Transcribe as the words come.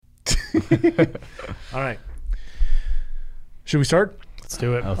All right. Should we start? Let's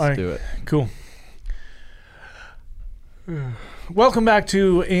do it. Let's do it. Cool. Welcome back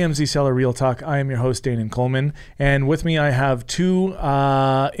to AMZ Seller Real Talk. I am your host, Danon Coleman, and with me I have two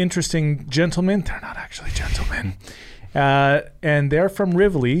interesting gentlemen. They're not actually gentlemen. And they're from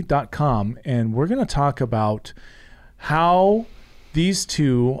Rivly.com, and we're going to talk about how these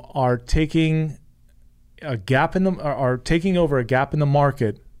two are taking a gap in the are taking over a gap in the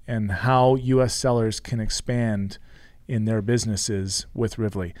market, and how U.S. sellers can expand in their businesses with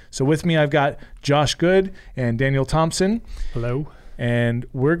Rivly. So with me, I've got Josh Good and Daniel Thompson. Hello. And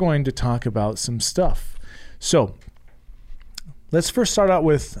we're going to talk about some stuff. So let's first start out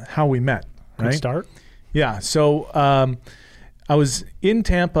with how we met. Good start. Yeah. So I was in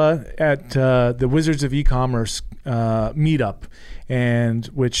Tampa at the Wizards of E-commerce meetup, and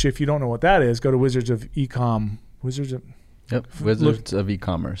which, if you don't know what that is, go to Wizards of E-com. Wizards of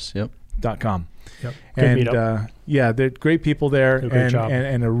E-commerce. Yep. .com. Yep. Great and yeah, they're great people there,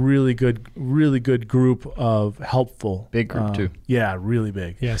 and a really good group of helpful. Big group too. Yeah, really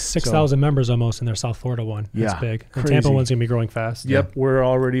big. Yeah, 6,000 members almost in their South Florida one. That's big. The Tampa one's gonna be growing fast. Yep, we're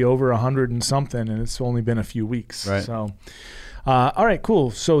already over 100 and something, and it's only been a few weeks. Right. So, all right,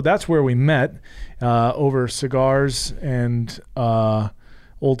 cool. So that's where we met, over cigars and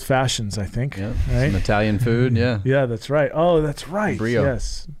old fashions, I think. Yeah. Right? Some Italian food. Yeah. Yeah, that's right. Oh, that's right. Brio.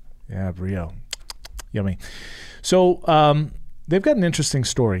 Yes. Yeah, Brio. Yummy. So they've got an interesting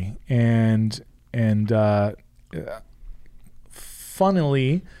story, and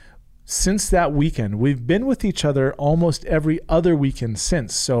funnily, since that weekend, we've been with each other almost every other weekend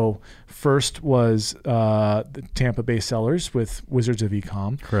since. So first was the Tampa Bay Sellers with Wizards of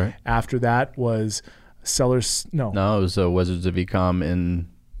E-com. Correct. After that was Sellers. No, it was Wizards of E-com in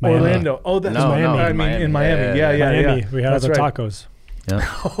Orlando. Oh, that's Miami. In Miami. Yeah. Miami. We had That's the right. tacos. Yeah.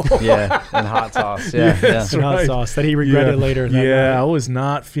 Yeah, and hot sauce. Yeah, Yes, And hot right. sauce that he regretted later. That night. I was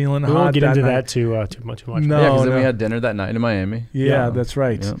not feeling hot. We won't get into night. that too much. No. Yeah, because then we had dinner that night in Miami. Yeah, that's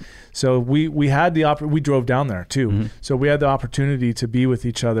right. Yeah. So we had the we drove down there too. Mm-hmm. So we had the opportunity to be with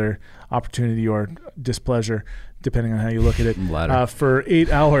each other, opportunity or displeasure, depending on how you look at it, for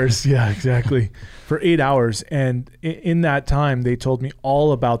 8 hours. Yeah, exactly. For 8 hours. And in that time, they told me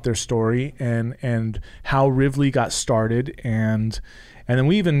all about their story and how Rivly got started. And then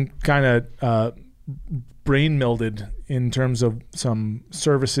we even kind of brain melded in terms of some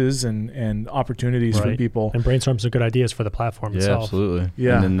services and opportunities for people. And brainstorm some good ideas for the platform itself. Yeah, absolutely.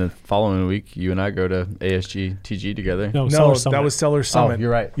 Yeah. And then the following week, you and I go to ASG TG together. No, that was Seller Summit. Oh,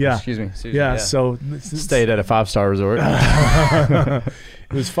 you're right. Yeah. Excuse me. Yeah, so stayed at a 5-star resort.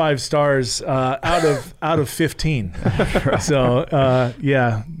 It was 5 stars out of 15. So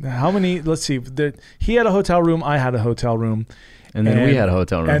yeah, how many? Let's see. He had a hotel room. I had a hotel room. And then we had a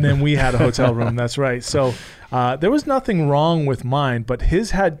hotel room. And then we had a hotel room. That's right. So there was nothing wrong with mine, but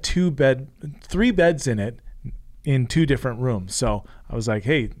his had 3 beds in it in 2 different rooms. So I was like,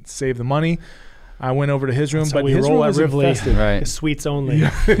 hey, save the money. I went over to his room, but his room was infested. Right. Suites only.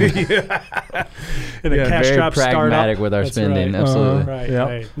 Yeah. And a cash very trap pragmatic startup. with our That's spending. right. Absolutely. Right, Yep.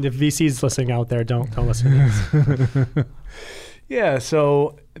 right. The VCs listening out there, don't listen to this. Yeah,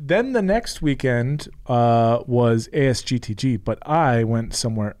 so then the next weekend was ASGTG, but I went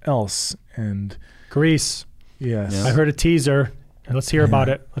somewhere else. And Greece. yes. Yeah. I heard a teaser. Let's hear about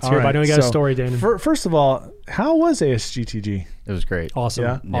it. Let's hear about it. I know you got a story, Dan. First of all, how was ASGTG? It was great. Awesome.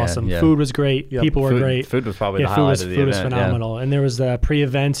 Yeah? Awesome. Yeah. Food was great. Yep. People were great. Food was probably the food highlight was, of the food was event. phenomenal. And there was the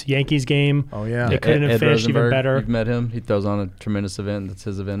pre-event Yankees game. Oh, yeah. They couldn't have Ed finished even Rosenberg, better. You've met him. He throws on a tremendous event. That's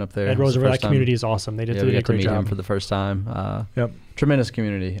his event up there. Ed It's the Rosenberg, first that time. community is awesome. They did we a got to great meet him job. for the first time. Yep. Tremendous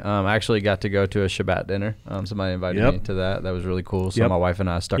community. I actually got to go to a Shabbat dinner. Somebody invited me to that. That was really cool. So my wife and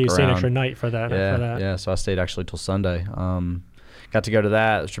I stuck You around. stayed an extra night for that. Yeah. So I stayed actually till Sunday. Got to go to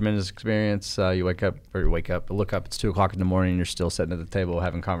that. It was a tremendous experience. You look up, it's 2:00 in the morning, and you're still sitting at the table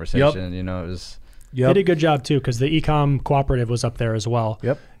having conversation. You know, it was. They did a good job too, because the e-com cooperative was up there as well.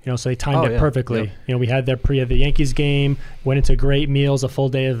 Yep. You know, so they timed it perfectly. Yep. You know, we had the Yankees game, went into great meals, a full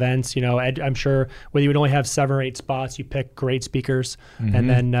day events. You know, I'm sure whether you would only have 7 or 8 spots, you pick great speakers. And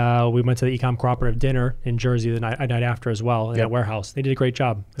then we went to the e-com cooperative dinner in Jersey the night after as well in that warehouse. They did a great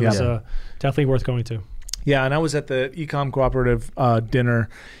job. It was definitely worth going to. Yeah, and I was at the e-com cooperative dinner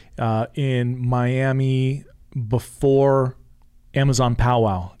in Miami before Amazon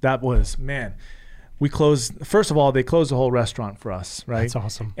Powwow. That was, man, we closed, first of all, they closed the whole restaurant for us, right? That's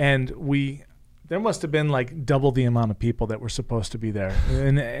awesome. And there must have been like double the amount of people that were supposed to be there,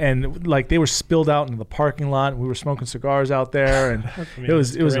 and like they were spilled out into the parking lot. And we were smoking cigars out there, and it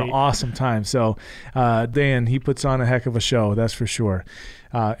was an awesome time. So Dan, he puts on a heck of a show, that's for sure,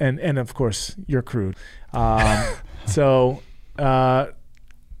 and of course your crew. Yeah,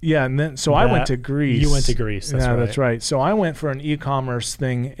 and then I went to Greece. You went to Greece. That's right. That's right. So I went for an e-commerce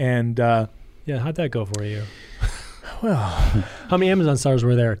thing, and how'd that go for you? Well, how many Amazon sellers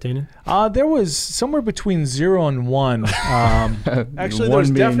were there, Dana? There was somewhere between 0 and 1. Actually, there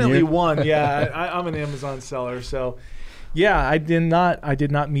was definitely 1. Yeah, I'm an Amazon seller, so yeah, I did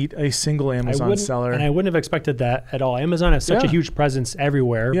not meet a single Amazon seller, and I wouldn't have expected that at all. Amazon has such a huge presence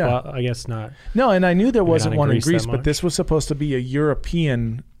everywhere, but I guess not. No, and I knew there wasn't one in Greece, but this was supposed to be a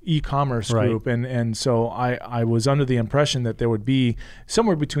European e-commerce group, and so I was under the impression that there would be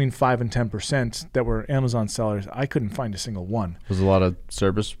somewhere between 5 and 10% that were Amazon sellers. I couldn't find a single one. Was a lot of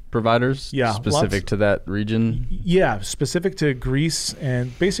service providers specific to that region? Yeah, specific to Greece,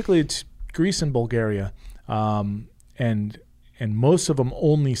 and basically it's Greece and Bulgaria, and most of them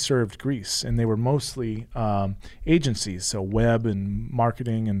only served Greece, and they were mostly agencies, so web and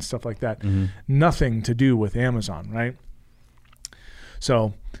marketing and stuff like that. Mm-hmm. Nothing to do with Amazon, right?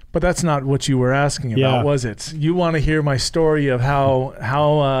 So, but that's not what you were asking about, was it? You want to hear my story of how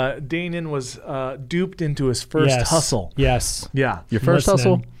Danon was duped into his first hustle. Yes. Yeah. Your first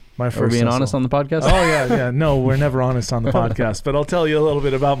hustle? My first Are we being hustle. honest on the podcast? Oh, yeah. No, we're never honest on the podcast, but I'll tell you a little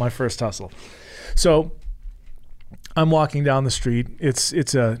bit about my first hustle. So I'm walking down the street. It's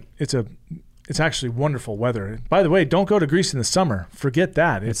actually wonderful weather. By the way, don't go to Greece in the summer. Forget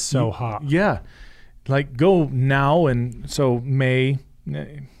that. It's so hot. Yeah. Like go now, and so May,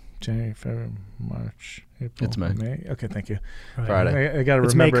 January, February, March, April. It's May. Okay, thank you. Right. Friday. I got to remember.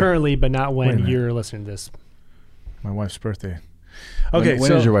 It's May currently, but not when you're listening to this. My wife's birthday. Okay,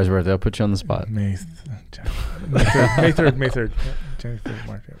 when is your wife's birthday? I'll put you on the spot. May 3rd. January, February,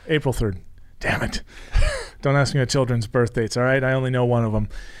 March, April 3rd. Damn it. Don't ask me my children's birth dates, all right? I only know one of them.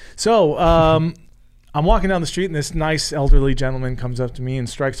 So I'm walking down the street, and this nice elderly gentleman comes up to me and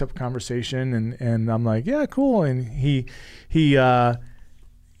strikes up a conversation, and I'm like, yeah, cool. And he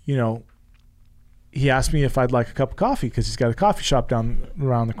asked me if I'd like a cup of coffee because he's got a coffee shop down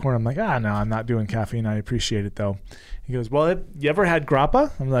around the corner. I'm like, no, I'm not doing caffeine. I appreciate it, though. He goes, well, you ever had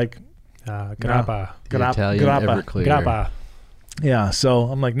grappa? I'm like, grappa. Italian Everclear. Grappa. Yeah, so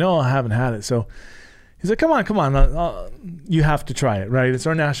I'm like, no, I haven't had it. So he's like, come on, you have to try it, right? It's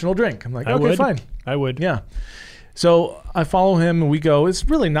our national drink. I'm like, okay, fine. I would. Yeah. So I follow him, and we go. It's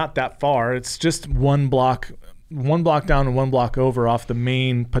really not that far. It's just one block down and one block over off the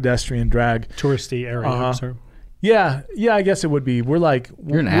main pedestrian drag. Touristy area. Sir. Yeah, I guess it would be.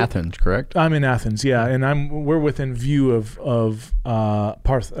 You're in Athens, correct? I'm in Athens, yeah, and we're within view of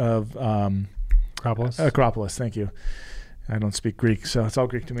Acropolis. Acropolis, thank you. I don't speak Greek, so it's all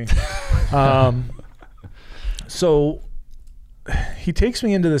Greek to me. So he takes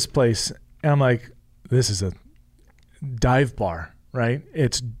me into this place, and I'm like, this is a dive bar, right?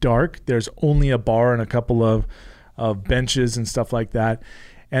 It's dark. There's only a bar and a couple of benches and stuff like that.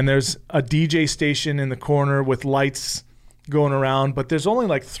 And there's a DJ station in the corner with lights going around, but there's only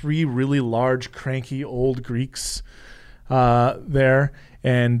like 3 really large, cranky old Greeks there.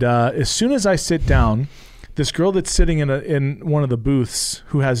 And as soon as I sit down, this girl that's sitting in one of the booths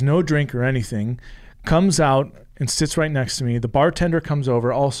who has no drink or anything comes out and sits right next to me. The bartender comes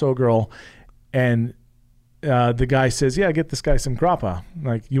over, also a girl, and the guy says, yeah, get this guy some grappa.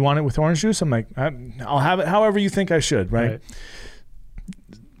 Like, you want it with orange juice? I'm like, I'll have it however you think I should, right?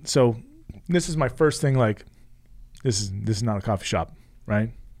 So this is my first thing, like, this is not a coffee shop,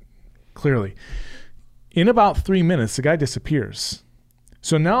 right? Clearly. In about 3 minutes, the guy disappears.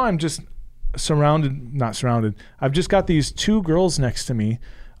 So now I'm just not surrounded. I've just got these 2 girls next to me,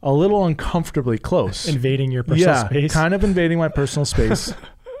 a little uncomfortably close. Invading your personal space. Yeah, kind of invading my personal space.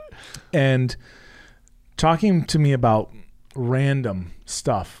 And talking to me about random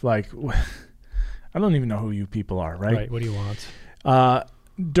stuff. Like, I don't even know who you people are, right? Right, what do you want?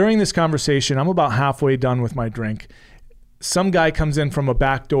 During this conversation, I'm about halfway done with my drink. Some guy comes in from a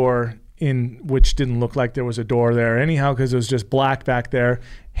back door in which didn't look like there was a door there anyhow, because it was just black back there.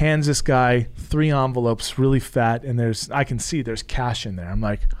 Hands this guy 3 envelopes, really fat, and I can see there's cash in there. I'm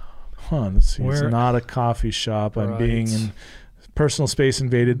like, let's see. It's not a coffee shop. I'm being in personal space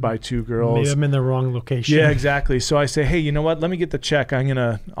invaded by 2 girls. Maybe I'm in the wrong location. Yeah, exactly. So I say, hey, you know what? Let me get the check.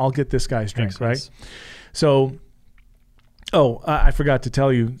 I'll get this guy's drink, right? So, I forgot to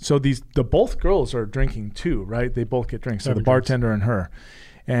tell you. So the both girls are drinking too, right? They both get drinks. So the bartender and her,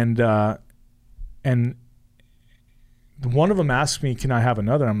 and one of them asked me, "Can I have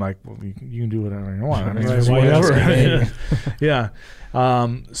another?" I'm like, "Well, you can do whatever you want." I mean, Right, just why whatever. ask me? Yeah.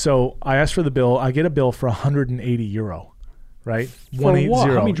 So I asked for the bill. I get a bill for 180 euro, right? For 180. what?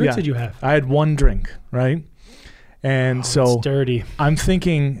 How many drinks Yeah. did you have? I had one drink, right? And so It's dirty. I'm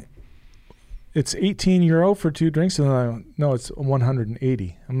thinking it's 18 euro for 2 drinks, and no, it's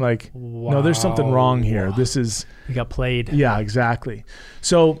 180. I'm like, no, there's something wrong here. Wow. This is, You got played. yeah, exactly.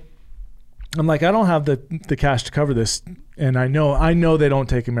 So I'm like, I don't have the cash to cover this, and I know they don't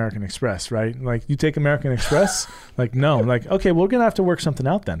take American Express, right? Like, you take American Express? Like, no. Like, okay, we're gonna have to work something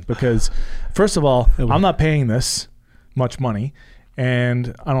out then, because first of all, I'm not paying this much money,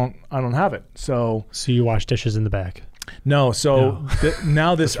 and I don't have it. So you wash dishes in the back. no. So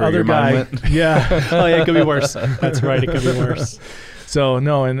now this where other your mind guy, went. yeah. Oh yeah, it could be worse. That's right. It could be worse. So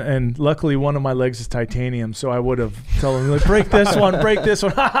no, and luckily one of my legs is titanium, so I would have told him, like, break this one,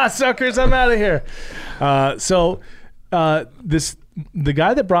 haha, suckers, I'm out of here. The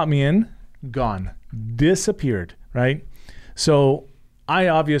guy that brought me in, gone, disappeared, right? So I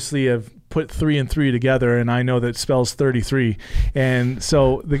obviously have put 3 and 3 together, and I know that spells 33. And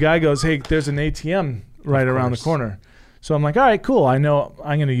so the guy goes, "Hey, there's an ATM right around the corner." So I'm like, all right, cool. I know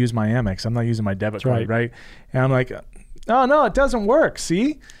I'm going to use my Amex. I'm not using my debit card, right? And I'm like, oh, no, it doesn't work,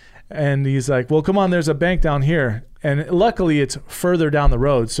 see? And he's like, well, come on, there's a bank down here. And luckily it's further down the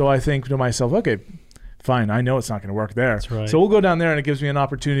road. So I think to myself, okay, fine. I know it's not going to work there. That's right. So we'll go down there, and it gives me an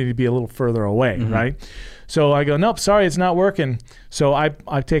opportunity to be a little further away, right? So I go, nope, sorry, it's not working. So I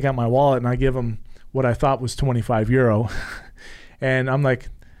take out my wallet, and I give him what I thought was 25 euro. And I'm like,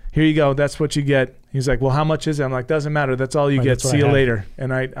 here you go. That's what you get. He's like, well, how much is it? I'm like, doesn't matter. That's all you Right, get. that's what See I you have. later.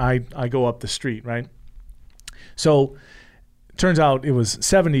 And I go up the street, right? So turns out it was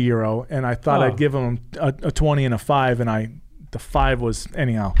 70 euro, and I thought Oh. I'd give him a 20 and a 5, and the 5 was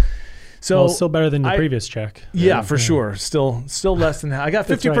anyhow. So Well, still better than your I- previous check. yeah, for sure. Still less than that. I got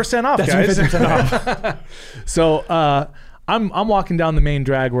That's 50% off, That's guys. 50% off. So I'm walking down the main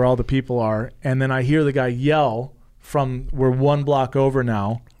drag where all the people are, and then I hear the guy yell from we're 1 block over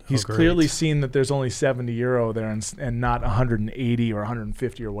now. He's great. clearly seen that there's only 70 euro there and not 180 or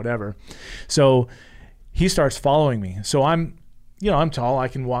 150 or whatever. So he starts following me. So I'm tall. I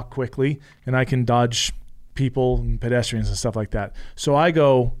can walk quickly, and I can dodge people and pedestrians and stuff like that. So I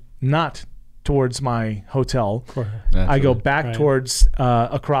go not towards my hotel. I go back Right. towards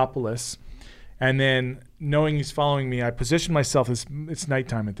Acropolis, and then knowing he's following me, I position myself. It's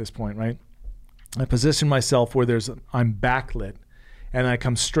nighttime at this point, right? I position myself where I'm backlit, and I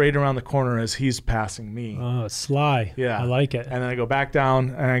come straight around the corner as he's passing me. Oh, sly. Yeah. I like it. And then I go back down,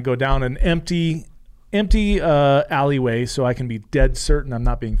 and I go down an empty alleyway, so I can be dead certain I'm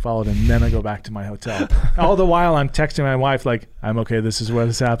not being followed, and then I go back to my hotel. All the while I'm texting my wife like, I'm okay, this is what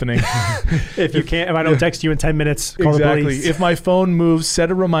is happening. If I don't text you in 10 minutes, call the Exactly. police. If my phone moves,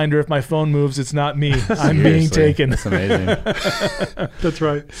 set a reminder. If my phone moves, it's not me. I'm being Seriously. taken. That's amazing. That's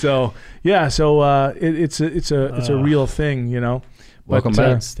right. So yeah, it's a real thing, you know. Welcome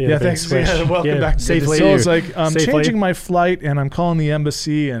But, back. Yeah, Yeah, thanks. thanks. Yeah, welcome back. Safely. So it's like I'm Safely. changing my flight, and I'm calling the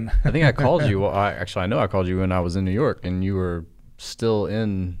embassy, and I think I called you. Well, I know I called you when I was in New York, and you were still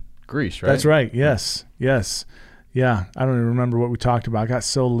in Greece, right? that's right. Yes. Yeah, I don't even remember what we talked about. I got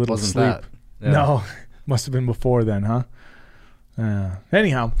so little Wasn't sleep. that? Yeah. No, must have been before then, huh?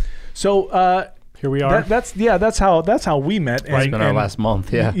 Anyhow, so Here we are. that's how we met. It's been our last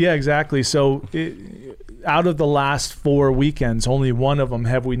month. Yeah. Yeah, exactly. So out of the last 4 weekends, only one of them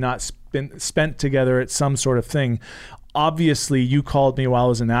have we not spent together at some sort of thing. Obviously, you called me while I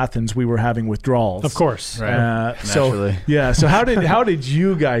was in Athens. We were having withdrawals. Of course. Right. So Naturally. yeah. So how did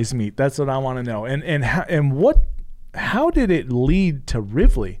you guys meet? That's what I want to know. And how did it lead to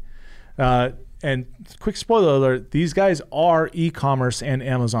Rivly? And quick spoiler alert: these guys are e-commerce and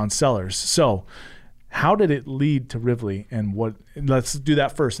Amazon sellers. So how did it lead to Rivly, and what? Let's do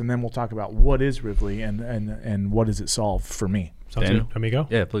that first, and then we'll talk about what is Rivly and what does it solve for me. Sounds Daniel? good. Let me go.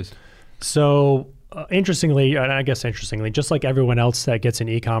 Yeah, please. So interestingly, just like everyone else that gets in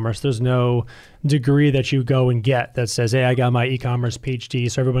e-commerce, there's no degree that you go and get that says, hey, I got my e-commerce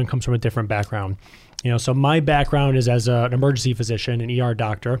PhD. So everyone comes from a different background. So my background is as an emergency physician, an ER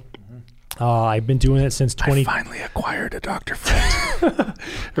doctor. I've been doing it since I finally acquired a Dr. Friend.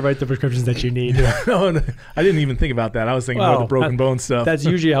 to write the prescriptions that you need. No, I didn't even think about that. I was thinking about the broken bone stuff. That's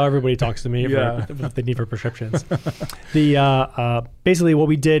usually how everybody talks to me Yeah. for what they need for prescriptions. Basically what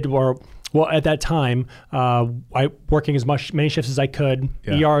we did, or Well, at that time, I working many shifts as I could.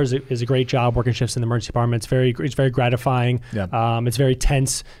 Yeah. ER is a great job. Working shifts in the emergency department, it's very gratifying. Yep. It's very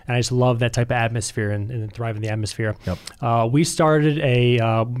tense, and I just love that type of atmosphere and thrive in the atmosphere. Yep. We started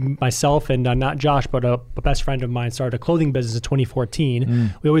myself and not Josh, but a best friend of mine started a clothing business in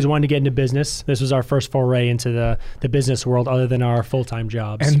 2014. We always wanted to get into business. This was our first foray into the business world, other than our full-time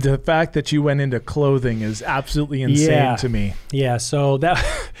jobs. And the fact that you went into clothing is absolutely insane to me. Yeah. So that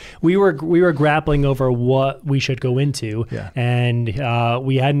we were grappling over what we should go into, and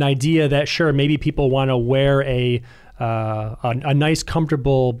we had an idea that sure, maybe people want to wear a nice,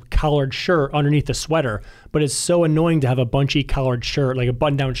 comfortable collared shirt underneath a sweater, but it's so annoying to have a bunchy collared shirt, like a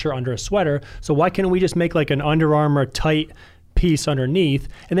button-down shirt under a sweater. So why can't we just make like an Under Armour tight piece underneath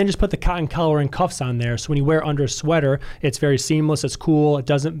and then just put the cotton collar and cuffs on there? So when you wear under a sweater, it's very seamless, it's cool, it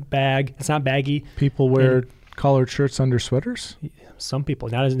doesn't bag, it's not baggy. People wear collared shirts under sweaters? Some people,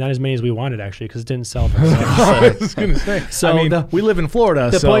 not as many as we wanted, actually, because it didn't sell. I was going to say. So I mean, we live in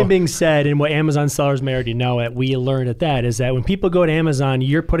Florida. The point being said, and what Amazon sellers may already know, we learned at that, is that when people go to Amazon,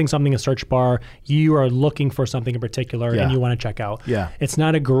 you're putting something in a search bar, you are looking for something in particular, and you want to check out. Yeah. It's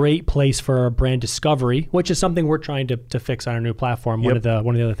not a great place for brand discovery, which is something we're trying to fix on our new platform. One of the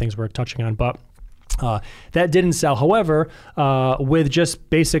other things we're touching on, but. That didn't sell. However, with just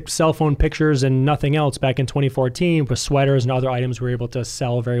basic cell phone pictures and nothing else back in 2014, with sweaters and other items, we were able to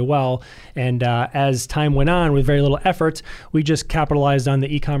sell very well. And as time went on, with very little effort, we just capitalized on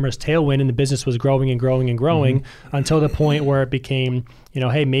the e-commerce tailwind, and the business was growing and growing and growing until the point where it became,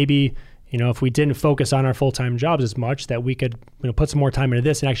 hey, maybe, if we didn't focus on our full-time jobs as much, that we could put some more time into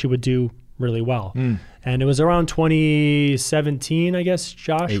this and actually would do really well. And it was around 2017, I guess,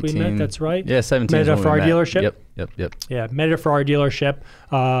 Josh, 18. we met. That's right. Yeah, 17. Met it for our dealership. Yep. Yeah, met it for our dealership.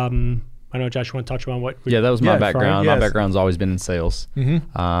 I know, Josh, you want to touch on what? That was my background. Yes. My background's always been in sales.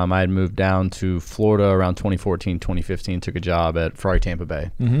 I had moved down to Florida around 2014, 2015, took a job at Ferrari Tampa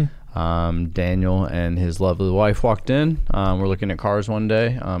Bay. Daniel and his lovely wife walked in. We're looking at cars one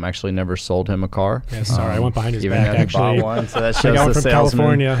day. Actually never sold him a car. Yeah, sorry, I went behind his even back, actually. actually. Bought one, so that I shows got one the from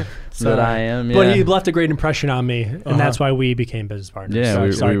salesman California. that I am. Yeah. But he left a great impression on me, and that's why we became business partners.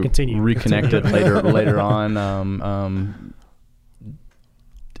 Yeah, we continue. reconnected later on.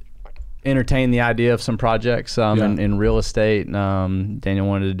 Entertained the idea of some projects in real estate. Daniel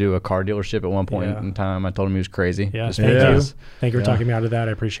wanted to do a car dealership at one point in time. I told him he was crazy. Yeah, thank you for talking me out of that.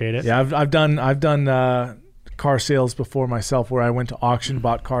 I appreciate it. Yeah, I've done car sales before myself, where I went to auction,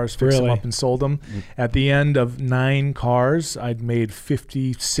 bought cars, fixed them up, and sold them. At the end of 9 cars, I'd made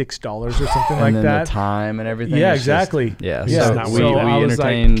 $56 or something like then that. The time and everything. Yeah, exactly. So we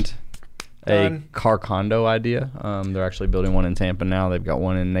entertained a car condo idea. They're actually building one in Tampa now. They've got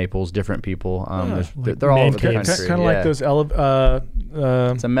one in Naples. Different people. They're all over the country. Kind of like those.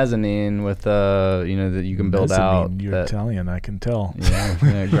 It's a mezzanine with that you can build out. You're Italian, I can tell. Yeah,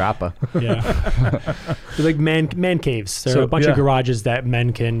 grappa. They're like man caves. They're a bunch of garages that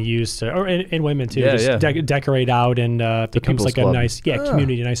men can use to, and women too. Decorate out and becomes like club. A nice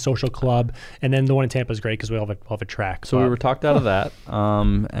community, a nice social club. And then the one in Tampa is great because we all have a track. So we were talked out of that,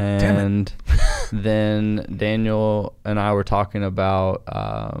 and then Daniel and I were talking about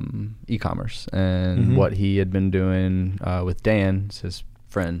e-commerce and what he had been doing with Dan, his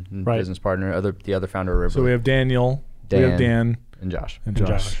friend and business partner, the other founder of River. So we have Daniel, we have Dan, and Josh.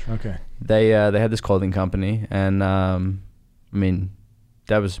 Okay. They had this clothing company, and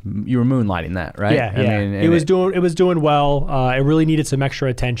that was, you were moonlighting that, right? Yeah, it was doing well. It really needed some extra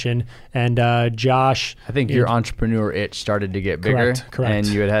attention, and Josh. I think your entrepreneur itch started to get bigger, correct. And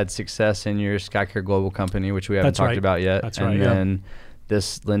you had success in your SkyCare Global company, which we haven't talked about yet. That's right. And then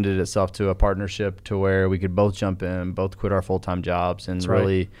this lended itself to a partnership to where we could both jump in, both quit our full-time jobs, and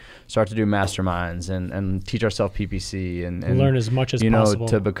really start to do masterminds and teach ourselves PPC and learn as much as possible.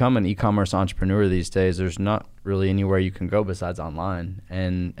 To become an e-commerce entrepreneur these days, there's not really anywhere you can go besides online,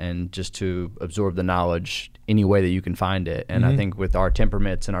 and just to absorb the knowledge any way that you can find it. And I think with our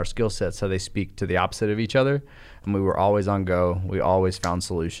temperaments and our skill sets, how they speak to the opposite of each other, and we were always on go. We always found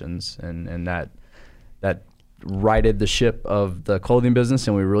solutions, and that righted the ship of the clothing business,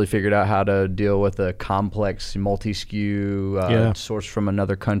 and we really figured out how to deal with a complex multi-SKU source from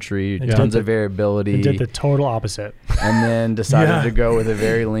another country, tons of variability. It did the total opposite. And then decided to go with a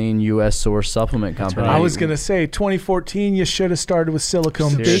very lean U.S. source supplement company. I was going to say 2014, you should have started with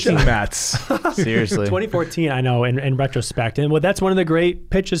silicone baking mats. Seriously. 2014, I know, in retrospect. And that's one of the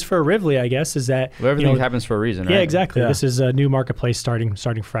great pitches for Rivly, I guess, is that everything happens for a reason, right? Yeah, exactly. This is a new marketplace starting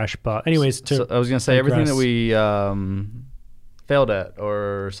fresh. But anyways, so I was going to say everything that we failed at,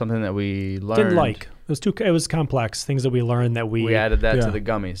 or something that we learned. It was complex things that we learned that We added that Yeah. to the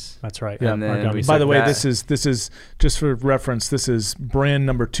gummies. That's right. Yeah. And Our then we gummies. By the way, that- this is just for reference. This is brand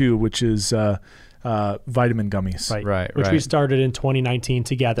number 2, which is vitamin gummies. Right. Right, Which right. we started in 2019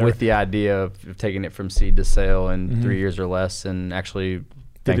 together. with the idea of taking it from seed to sale in Mhm. 3 years or less, and actually, Did it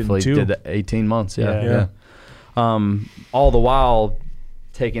in thankfully, 2. did the 18 months. Yeah, Yeah. yeah. All the while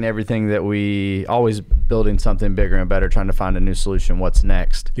taking everything that we always building something bigger and better, trying to find a new solution. What's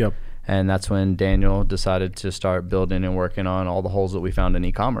next? Yep. And that's when Daniel decided to start building and working on all the holes that we found in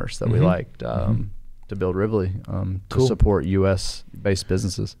e-commerce that we Mhm. liked to build Rivoli to Cool. support U.S. based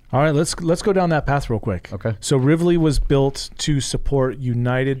businesses. All right, let's go down that path real quick. Okay. So Rivoli was built to support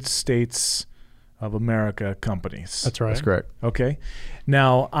United States of America companies. That's right. That's correct. Okay.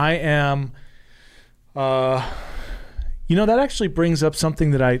 Now I am, that actually brings up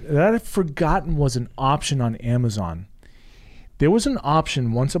something that I'd forgotten was an option on Amazon. There was an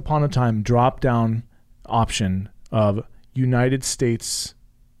option once upon a time, drop down option of United States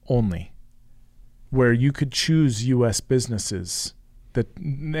only, where you could choose U.S. businesses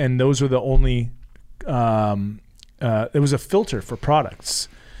and those were the only. There was a filter for products.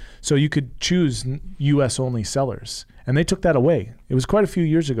 So you could choose U.S. only sellers, and they took that away. It was quite a few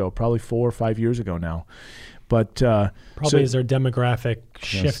years ago, probably 4 or 5 years ago now. But Probably as their demographic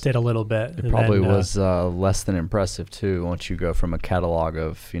shifted a little bit. It probably was less than impressive too. Once you go from a catalog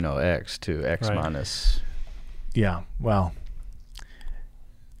of X to X Right. minus. yeah, well,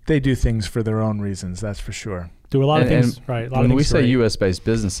 they do things for their own reasons, that's for sure. do a lot of And- things right. A lot When of we things say right. U.S. based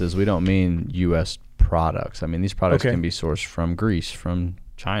businesses, we don't mean U.S. products. I mean these products Okay. can be sourced from Greece, from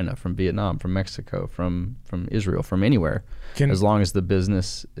China, from Vietnam, from Mexico, from Israel, from anywhere, as long as the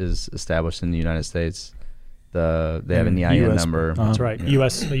business is established in the United States. They have an EIN US number. That's right. Yeah.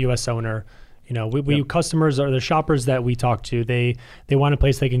 A U.S. owner. We customers are the shoppers that we talk to. They want a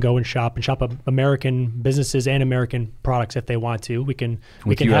place they can go and shop American businesses and American products if they want to. We can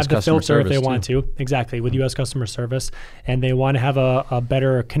With have US the customer filter if they service, want to. Exactly, with U.S. customer service, and they want to have a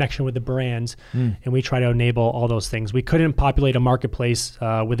better connection with the brand, and we try to enable all those things. We couldn't populate a marketplace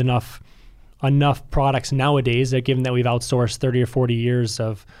with enough products nowadays, given that we've outsourced 30 or 40 years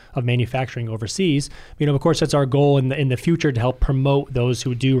of manufacturing overseas. Of course, that's our goal in the future to help promote those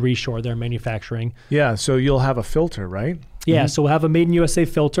who do reshore their manufacturing. Yeah, so you'll have a filter, right? Yeah, so we'll have a Made in USA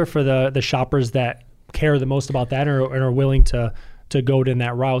filter for the shoppers that care the most about that and are willing to go in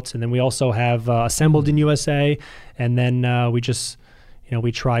that route. And then we also have assembled in USA, and then we just,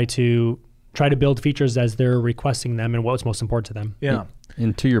 we try to build features as they're requesting them and what's most important to them. Yeah.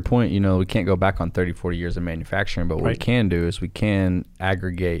 And to your point, we can't go back on 30, 40 years of manufacturing, but what we can do is we can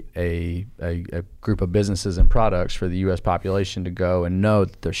aggregate a group of businesses and products for the U.S. population to go and know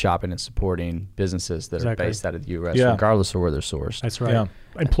that they're shopping and supporting businesses that are based out of the U.S., regardless of where they're sourced. That's right. Yeah.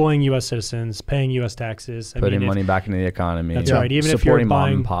 Employing U.S. citizens, paying U.S. taxes. Putting money back into the economy. That's right. Even if supporting you're mom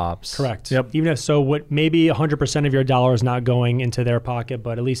buying, and pops. Correct. Yep. Even if what maybe 100% of your dollar is not going into their pocket,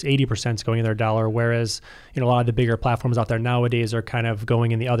 but at least 80% is going in their dollar. Whereas a lot of the bigger platforms out there nowadays are kind of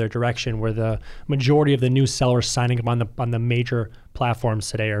going in the other direction, where the majority of the new sellers signing up on the major platforms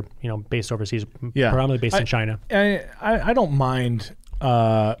today are based overseas, predominantly based in China. And I don't mind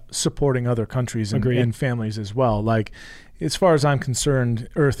supporting other countries and families as well. Like, as far as I'm concerned,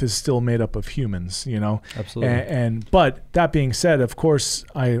 Earth is still made up of humans, Absolutely. But that being said, of course,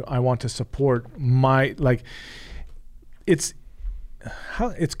 I want to support it's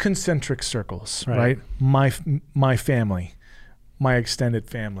concentric circles, right? My family, my extended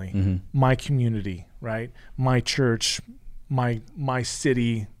family, my community, right? My church, my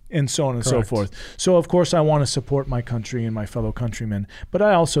city, and so on and so forth. So of course I want to support my country and my fellow countrymen, but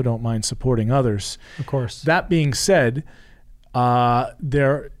I also don't mind supporting others. Of course. That being said,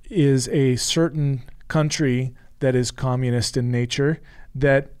 there is a certain country that is communist in nature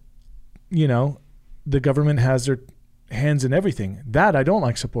that, the government has their hands in everything. That I don't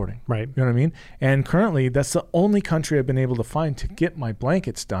like supporting. Right. You know what I mean? And currently that's the only country I've been able to find to get my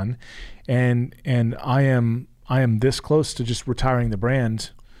blankets done. And I am this close to just retiring the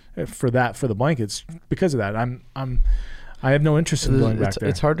brand for the blankets because of that. I have no interest in going back there.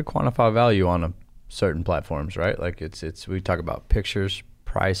 It's hard to quantify value on certain platforms, right? Like we talk about pictures,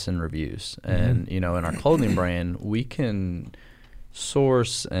 price, and reviews. And in our clothing brand, we can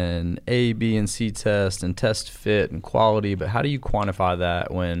source and A, B, and C test and test fit and quality, but how do you quantify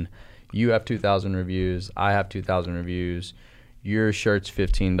that when you have 2,000 reviews, I have 2,000 reviews, your shirt's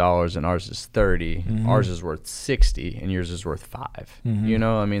 $15 and ours is $30, ours is worth $60 and yours is worth $5.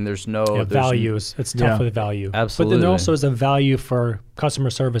 I mean, there's no values. It's tough with value. Absolutely. But then there also is a value for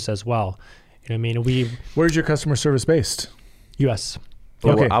customer service as well. You know what I mean? Where's your customer service based? U.S.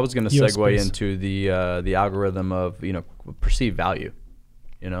 But Okay. I was going to US segue space. into the algorithm of perceived value,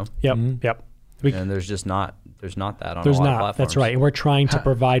 Yep. Mhm. Yep. and there's that on There's a lot of not. platforms. That's right. And we're trying to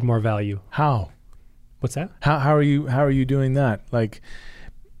provide more value. How? What's that? How are you doing that? Like,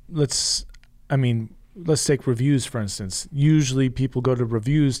 let's take reviews, for instance. Usually people go to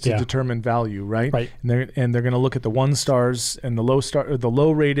reviews to Yeah. determine value, right? Right. And they're going to look at the 1 stars and the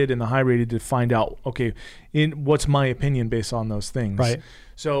low rated and the high rated to find out, okay, what's my opinion based on those things. Right.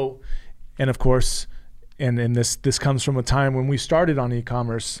 So, and of course, and this comes from a time when we started on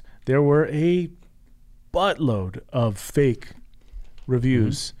e-commerce, there were a buttload of fake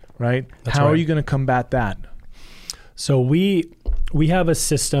reviews, right? That's How are right. you going to combat that? So we have a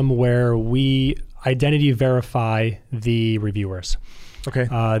system where we identity verify the reviewers. Okay.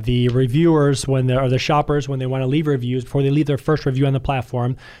 The reviewers, the shoppers, when they want to leave reviews, before they leave their first review on the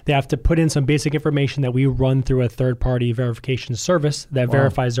platform, they have to put in some basic information that we run through a third-party verification service that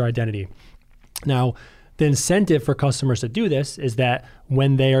verifies their identity. Now, the incentive for customers to do this is that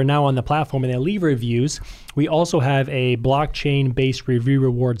when they are now on the platform and they leave reviews, we also have a blockchain-based review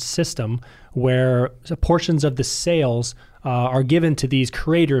reward system where portions of the sales are given to these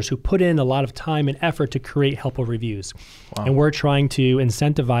creators who put in a lot of time and effort to create helpful reviews. Wow. And we're trying to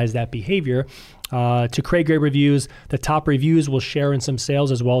incentivize that behavior to create great reviews. The top reviews will share in some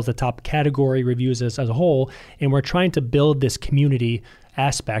sales as well as the top category reviews as a whole. And we're trying to build this community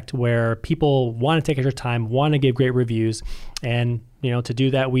aspect where people want to take extra time, want to give great reviews. And to do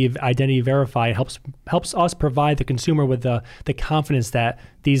that, we've identity verified. Helps us provide the consumer with the confidence that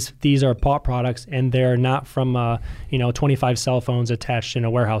these are bought products and they're not from 25 cell phones attached in a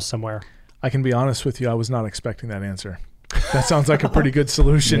warehouse somewhere. I can be honest with you, I was not expecting that answer. That sounds like a pretty good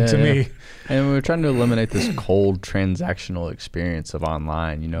solution to me. And we're trying to eliminate this cold transactional experience of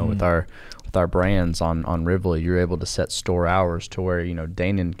online. With our brands on Rivoli, you're able to set store hours to where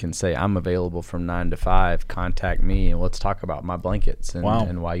Danon can say, I'm available from 9 to 5. Contact me and let's talk about my blankets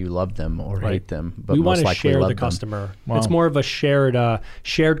and why you love them or hate them. But we want most to likely share love the them. customer. Wow. It's more of a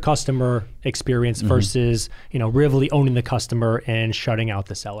shared customer experience versus Rivoli owning the customer and shutting out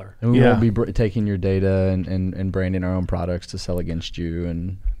the seller. And we Yeah. won't be taking your data and branding our own products to sell against you.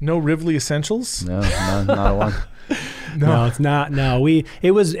 And No Rivoli Essentials? no, not a one. No, it's not. No,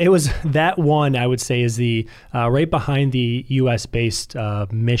 it was that one, I would say, is the right behind the U.S. based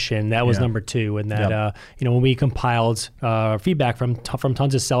mission. That was Yeah. number 2, and that when we compiled feedback from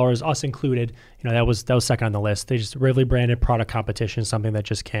tons of sellers, us included, that was second on the list. They just Rivoli branded product competition, something that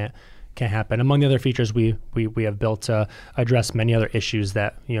just can't happen. Among the other features we have built to address many other issues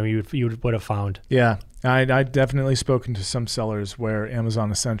that you would have found. Yeah. I'd definitely spoken to some sellers where Amazon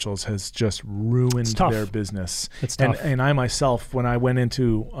Essentials has just ruined tough. their business. It's tough. And I myself, when I went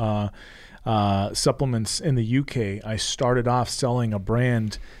into supplements in the UK, I started off selling a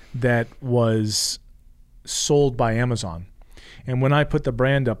brand that was sold by Amazon. And when I put the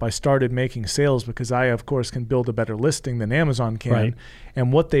brand up, I started making sales because I, of course, can build a better listing than Amazon can. Right.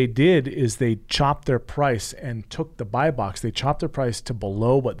 And what they did is they chopped their price and took the buy box. They chopped their price to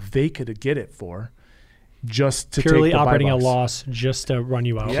below what they could get it for, just to Purely take the operating buy a box. loss just to run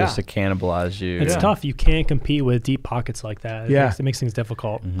you out. Yeah. Just to cannibalize you. It's Yeah. tough. You can't compete with deep pockets like that. Yeah. It makes things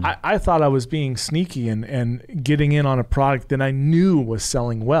difficult. I thought I was being sneaky and getting in on a product that I knew was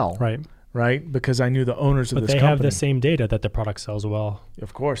selling well, right? Because I knew the owners of But this they company. have the same data that the product sells well.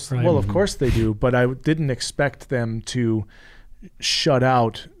 Of course. Right. Well, of course they do, but I didn't expect them to shut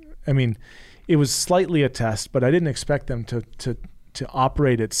out. I mean, it was slightly a test, but I didn't expect them to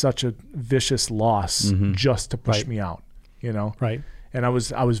operate at such a vicious loss just to push Right. me out, Right. And I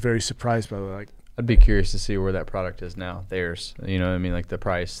was very surprised by like, I'd be curious to see where that product is now. Theirs, like the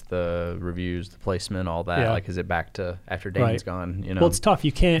price, the reviews, the placement, all that. Yeah. Like, is it back to after Damon's Right. gone? Well, it's tough.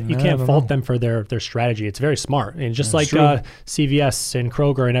 You can't I don't fault know. them for their strategy. It's very smart, and just like true. CVS and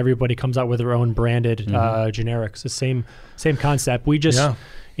Kroger and everybody comes out with their own branded generics. The same concept. We just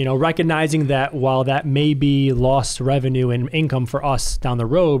recognizing that while that may be lost revenue and income for us down the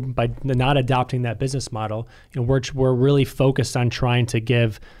road by not adopting that business model, we're really focused on trying to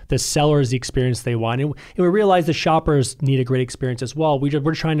give the sellers the experience they want. And we realize the shoppers need a great experience as well.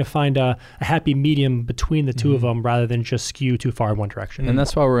 We're trying to find a happy medium between the two of them rather than just skew too far in one direction. And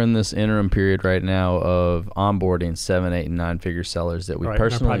that's why we're in this interim period right now of onboarding 7, 8, and 9-figure sellers that we Right, in our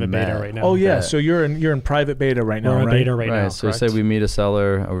personally private met. beta right now. oh yeah, that- so you're in private beta right now, We're in right? beta right now. So correct? say we meet a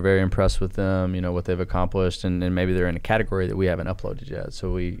seller, we're very impressed with them, what they've accomplished, and maybe they're in a category that we haven't uploaded yet.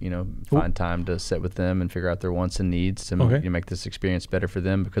 So we, find time to sit with them and figure out their wants and needs to make this experience better for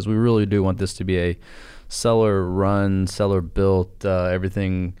them, because we really do want this to be a seller run, seller built,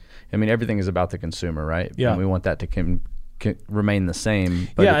 everything. I mean, everything is about the consumer, right? Yeah. And we want that to remain the same.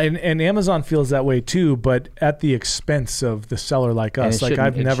 But Yeah, and Amazon feels that way too, but at the expense of the seller like And us. it Like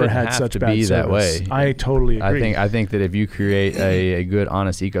I've shouldn't- it never shouldn't had have such to bad be that service. way. I totally agree. I think that if you create a good,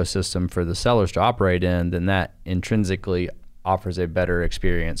 honest ecosystem for the sellers to operate in, then that intrinsically offers a better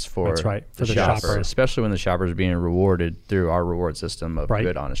experience for, That's right, for the shopper, shoppers. especially when the shopper is being rewarded through our reward system of Right.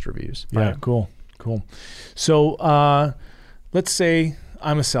 good, honest reviews. Yeah, Right. cool. So let's say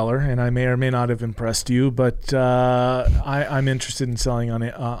I'm a seller, and I may or may not have impressed you, but I'm interested in selling on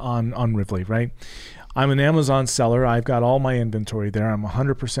Rivly, right? I'm an Amazon seller. I've got all my inventory there. I'm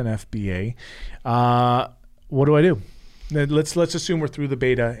 100% FBA. What do I do? Let's assume we're through the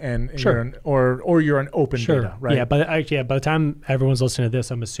beta and Sure. you're or you're an open beta, right? Yeah, but actually, by the time everyone's listening to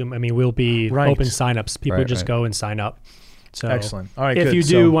this, I'm assuming. I mean, we'll be Right. open signups. People Right, just right. go and sign up. So Excellent. All right, if good. you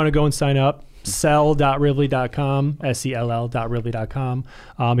do So- want to go and sign up, sell.rivly.com, SELL.rivly.com.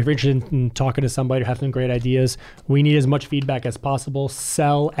 If you're interested in talking to somebody or have some great ideas, we need as much feedback as possible.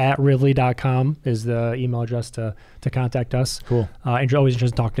 Sell@rivly.com is the email address to contact us. Cool. And you're always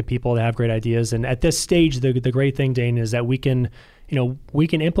interested in talking to people that have great ideas. And at this stage, the great thing, Dane, is that we can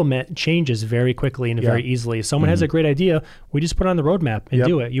implement changes very quickly and very easily. If someone has a great idea, we just put it on the roadmap and Yep.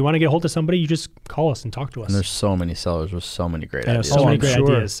 do it. You want to get a hold of somebody, you just call us and talk to us. And there's so many sellers with so many great I know, ideas. so many I'm great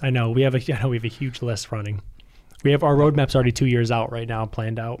sure. ideas. I know we have a huge list running. We have our roadmaps already 2 years out right now,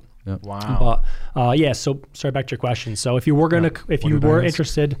 planned out. Wow. But so sorry, back to your question. So if you were gonna, if What you did I were ask?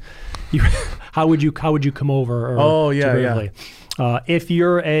 interested, how would you come over? Oh, yeah, to yeah. Rivly? If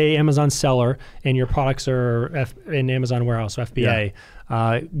you're a Amazon seller and your products are in Amazon warehouse, so FBA,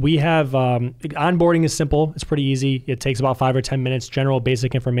 we have onboarding is simple. It's pretty easy. It takes about 5 or 10 minutes. General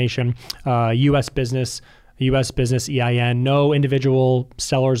basic information. U.S. business EIN, no individual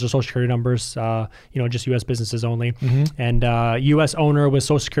sellers or social security numbers, just U.S. businesses only. And U.S. owner with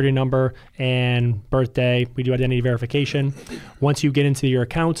social security number and birthday. We do identity verification. Once you get into your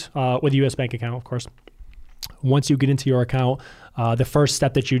account, with a U.S. bank account, of course, once you get into your account, the first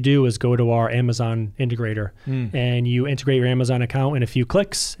step that you do is go to our Amazon integrator and you integrate your Amazon account in a few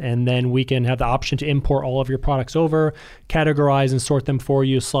clicks, and then we can have the option to import all of your products over, categorize and sort them for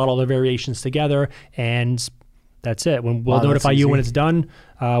you, slot all the variations together, and that's it. We'll Wow, notify that's you when easy. it's done.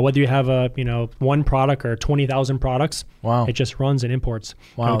 Whether you have one product or 20,000 products, Wow. it just runs and imports.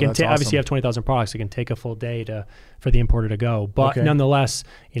 Wow, it can that's obviously awesome. you have 20,000 products. It can take a full day for the importer to go. But Okay. nonetheless,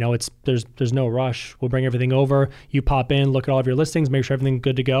 there's no rush. We'll bring everything over. You pop in, look at all of your listings, make sure everything's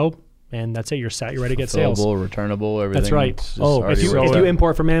good to go, and that's it. You're set. You're ready to get sales. Fulfillable, returnable, everything. That's right. It's just Oh, already If So you it-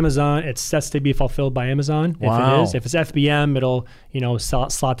 import from Amazon, it sets to be fulfilled by Amazon. Wow. If it's FBM, it'll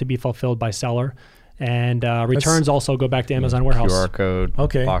slot to be fulfilled by seller. And returns also go back to Amazon warehouse. QR code,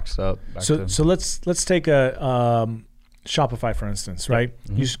 Okay. boxed up. back to- So let's take a Shopify for instance, right?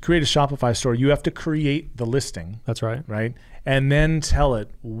 You just create a Shopify store. You have to create the listing, That's right. right? And then tell it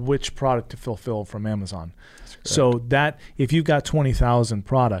which product to fulfill from Amazon. So that if you've got 20,000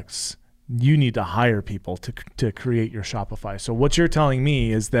 products, you need to hire people to create your Shopify. So what you're telling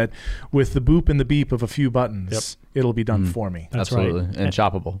me is that with the boop and the beep of a few buttons, it'll be done for me That's Absolutely. right. And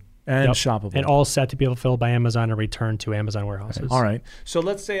shoppable. and Yep. shoppable. And all set to be fulfilled by Amazon and returned to Amazon warehouses. All right. So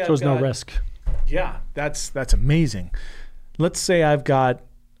let's say So there's no risk. Yeah, that's amazing. Let's say I've got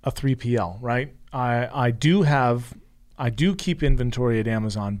a 3PL, right? I do keep inventory at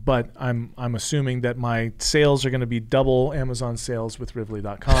Amazon, but I'm assuming that my sales are going to be double Amazon sales with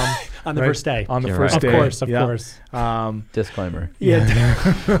Rivly.com On the right? first day. On the You're first right. day. Of Yeah. course. Disclaimer.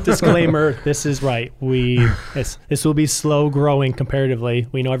 Yeah. Disclaimer. This is right. This will be slow growing comparatively.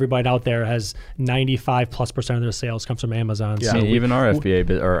 We know everybody out there has 95+% of their sales comes from Amazon. Yeah. I mean, So even our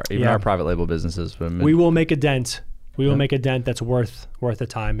FBA or even Yeah. our private label businesses. we will make a dent. We will make a dent that's worth the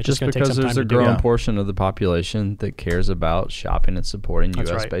time. It's just, just going to take because some time there's to a do growing it. portion of the population that cares about shopping and supporting That's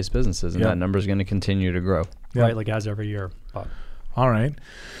U.S. right. based businesses, and Yep. that number is going to continue to grow. Yeah. Right, like it has every year. But All right.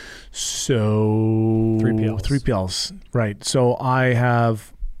 So 3PLs. 3PLs. Right. So I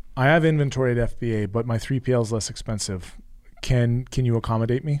have inventory at FBA, but my 3PL is less expensive. Can you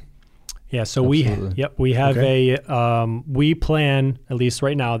accommodate me? yeah, so Absolutely. we have we plan, at least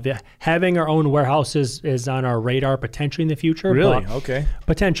right now, having our own warehouses is on our radar potentially in the future. Really? but- Okay.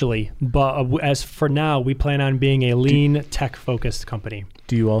 Potentially, but as for now, we plan on being a lean, tech-focused company.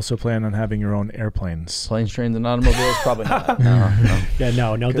 Do you also plan on having your own airplanes? Planes, trains, and automobiles? Probably not. No. Yeah,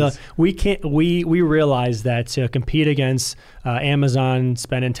 no. We can't. We realize that to compete against Amazon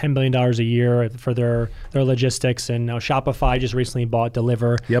spending $10 billion a year for their logistics, and Shopify just recently bought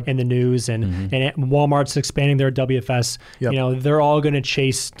Deliver in the news, and Walmart's expanding their WFS. They're all going to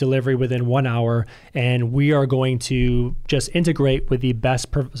chase delivery within 1 hour, and we are going to just integrate with the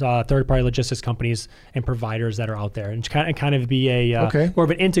best third-party logistics companies and providers that are out there, and kind of be a more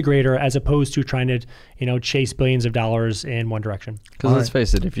of an integrator as opposed to trying to chase billions of dollars in one direction. Because let's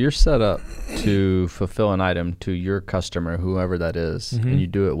face it, if you're set up to fulfill an item to your customer, whoever that is, and you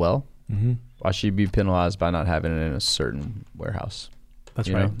do it well, why should you be penalized by not having it in a certain warehouse? That's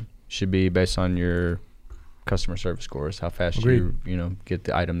right. Should be based on your customer service scores, how fast you get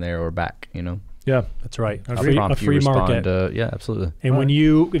the item there or back. Yeah, that's right. A free market. Yeah, absolutely. And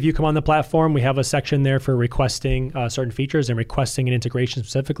if you come on the platform, we have a section there for requesting certain features and requesting an integration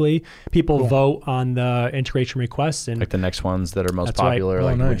specifically. People vote on the integration requests, and like the next ones that are most that's popular.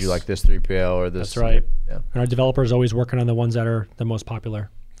 Right. Like, would you like this 3PL or this? That's right. Yeah. And our developers are always working on the ones that are the most popular.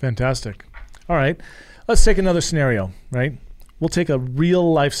 Fantastic. All right, let's take another scenario. Right. We'll take a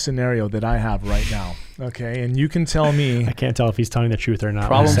real life scenario that I have right now, okay? And you can tell me. I can't tell if he's telling the truth or not.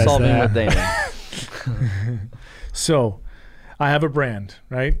 Problem solving with Damon. So, I have a brand,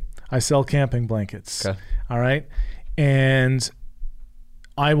 right? I sell camping blankets. Okay. All right, and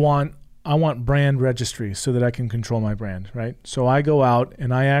I want brand registry so that I can control my brand, right? So I go out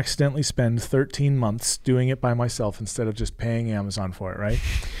and I accidentally spend 13 months doing it by myself instead of just paying Amazon for it, right?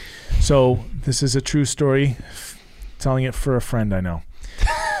 So this is a true story. Telling it for a friend I know.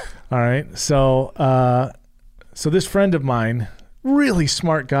 All right. So this friend of mine, really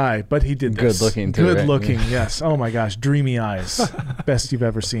smart guy, but he did this. Good looking too, Good right? looking, yes. Oh my gosh, dreamy eyes. Best you've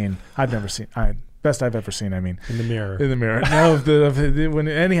ever seen. Best I've ever seen, I mean. In the mirror. In the mirror. No,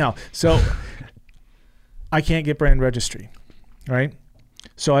 anyhow. So I can't get brand registry, right?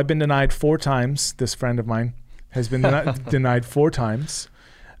 So I've been denied 4 times. This friend of mine has been denied 4 times.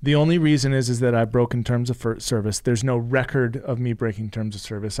 The only reason is that I've broken terms of service. There's no record of me breaking terms of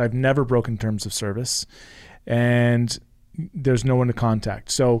service. I've never broken terms of service, and there's no one to contact.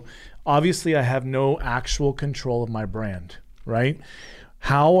 So obviously I have no actual control of my brand, right?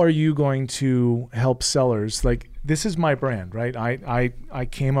 How are you going to help sellers? Like, this is my brand, right? I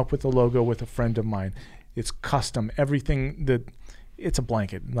came up with the logo with a friend of mine. It's custom. Everything it's a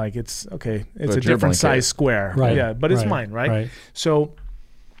blanket. Like, it's okay. It's a different size square. Right. Yeah, but it's mine, right? So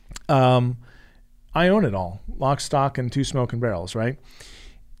I own it all, lock, stock, and 2 smoking barrels, right?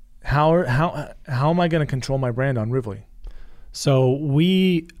 How am I going to control my brand on Rivly? So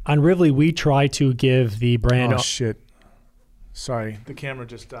on Rivly, we try to give the brand. Oh shit! Sorry, the camera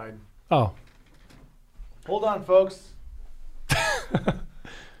just died. Oh, hold on, folks.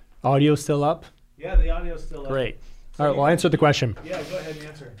 Audio still up? Yeah, the audio's still up. Great. All right, well, answer the question. Yeah, go ahead and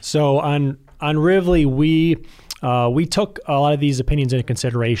answer. So on Rivly, we took a lot of these opinions into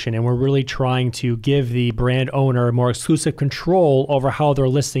consideration, and we're really trying to give the brand owner more exclusive control over how their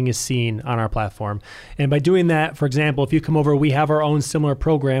listing is seen on our platform. And by doing that, for example, if you come over, we have our own similar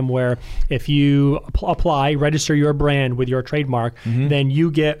program where if you apply, register your brand with your trademark, then you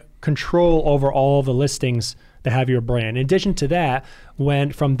get control over all of the listings that have your brand. In addition to that,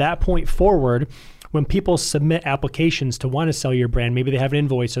 from that point forward, when people submit applications to want to sell your brand, maybe they have an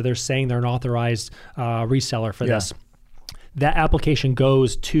invoice or they're saying they're an authorized reseller for this. That application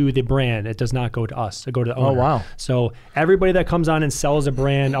goes to the brand. It does not go to us. It goes to the owner. Oh, wow. So everybody that comes on and sells a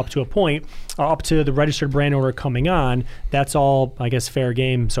brand up to a point, or up to the registered brand owner coming on, that's all, I guess, fair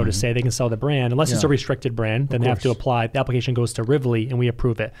game, so to say. They can sell the brand. Unless it's a restricted brand, then they have to apply. The application goes to Rivly, and we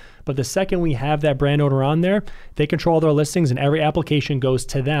approve it. But the second we have that brand owner on there, they control their listings, and every application goes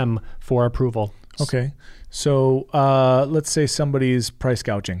to them for approval. Okay. So let's say somebody's price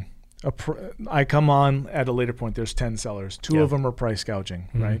gouging. I come on at a later point. There's 10 sellers. 2 of them are price gouging,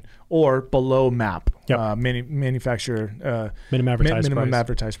 right? Or below MAP, manufacturer minimum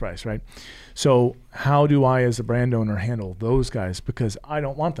advertised price, right? So how do I, as a brand owner, handle those guys? Because I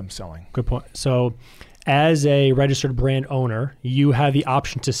don't want them selling. Good point. So as a registered brand owner, you have the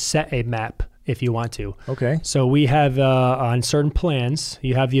option to set a MAP if you want to. Okay. So we have on certain plans,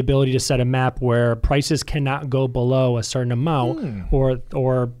 you have the ability to set a MAP where prices cannot go below a certain amount, or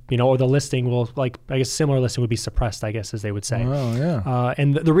the listing will, like, I guess similar listing would be suppressed, I guess, as they would say. Oh yeah.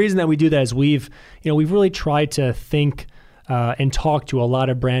 And the reason that we do that is we've really tried to think and talk to a lot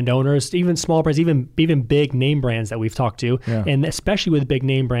of brand owners, even small brands, even big name brands that we've talked to. Yeah. And especially with big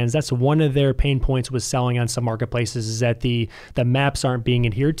name brands, that's one of their pain points with selling on some marketplaces, is that the maps aren't being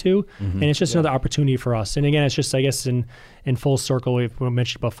adhered to. And it's just another opportunity for us. And again, it's just, I guess, in full circle, we've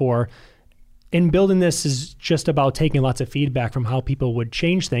mentioned before, in building this is just about taking lots of feedback from how people would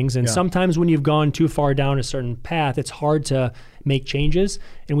change things. And sometimes when you've gone too far down a certain path, it's hard to make changes.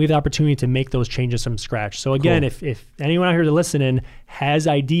 And we have the opportunity to make those changes from scratch. So again, if anyone out here to listening has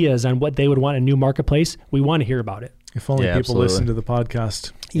ideas on what they would want in a new marketplace, we want to hear about it. If only people listen to the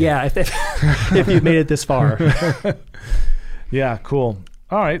podcast. Yeah, if you've made it this far. Yeah, cool.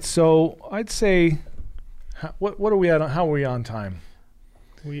 All right, so I'd say, what are we at? How are we on time?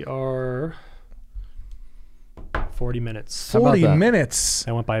 We are 40 minutes. 40 minutes.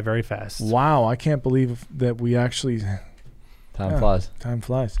 That went by very fast. Wow, I can't believe that we actually... Time flies. Time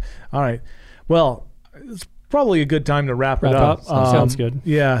flies. All right. Well, it's probably a good time to wrap it up. Sounds good.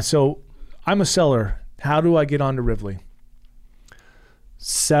 Yeah, so I'm a seller. How do I get onto Rivly?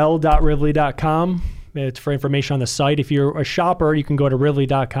 Sell.rivly.com. It's for information on the site. If you're a shopper, you can go to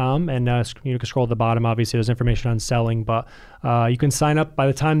rivly.com and you can scroll to the bottom. Obviously, there's information on selling, but you can sign up. By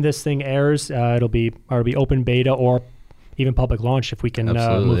the time this thing airs, it'll be open beta or even public launch if we can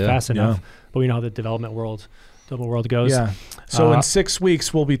move fast enough. But we know how the development world goes. Yeah. So in 6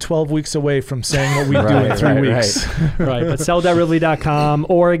 weeks, we'll be 12 weeks away from saying what we do in 3 weeks. Right. But sell.rivly.com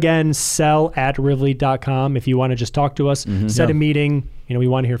or again, sell@rivly.com if you want to just talk to us, set a meeting. We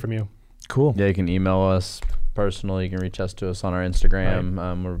want to hear from you. Cool. Yeah, you can email us personally. You can reach us to us on our Instagram.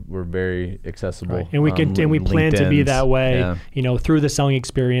 Right. We're very accessible. Right. And we plan to be that way, through the selling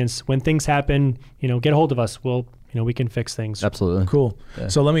experience. When things happen, get a hold of us. We can fix things. Absolutely. Cool. Yeah.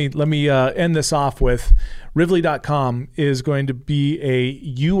 So let me end this off with Rivly.com is going to be a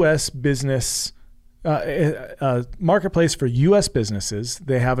U.S. business marketplace for U.S. businesses.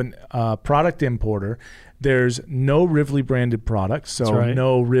 They have a product importer. There's no Rivly branded products, so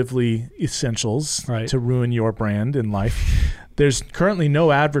no Rivly essentials to ruin your brand in life. There's currently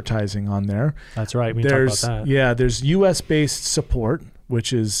no advertising on there. That's right. We can talk about that. Yeah, there's U.S. based support,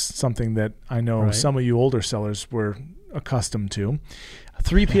 which is something that I know some of you older sellers were accustomed to.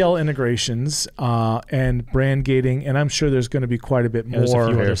 3PL integrations and brand gating, and I'm sure there's going to be quite a bit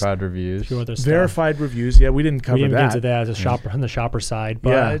more. Verified reviews. Verified reviews. Yeah, we didn't cover that. We didn't get into that as a shopper on the shopper side,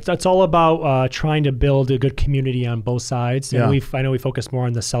 but it's all about trying to build a good community on both sides. And I know we focus more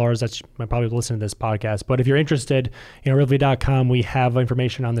on the sellers. That's probably listen to this podcast. But if you're interested, Rivly.com, we have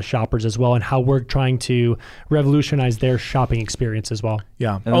information on the shoppers as well and how we're trying to revolutionize their shopping experience as well.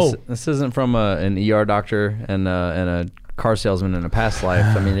 Yeah. And this isn't from an ER doctor and a car salesman in a past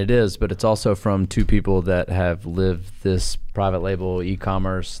life. I mean, it is, but it's also from two people that have lived this private label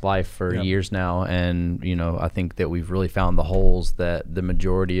e-commerce life for years now. And, I think that we've really found the holes that the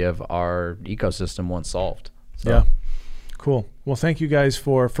majority of our ecosystem once solved. So. Yeah. Cool. Well, thank you guys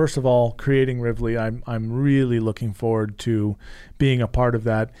for, first of all, creating Rivly. I'm really looking forward to being a part of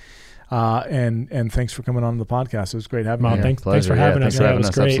that. And thanks for coming on the podcast. It was great having you. Thanks for having us. It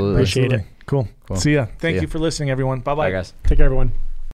was great. Absolutely. Appreciate it. Cool. See ya. Thank you for listening, everyone. Bye-bye. Bye, guys. Take care, everyone.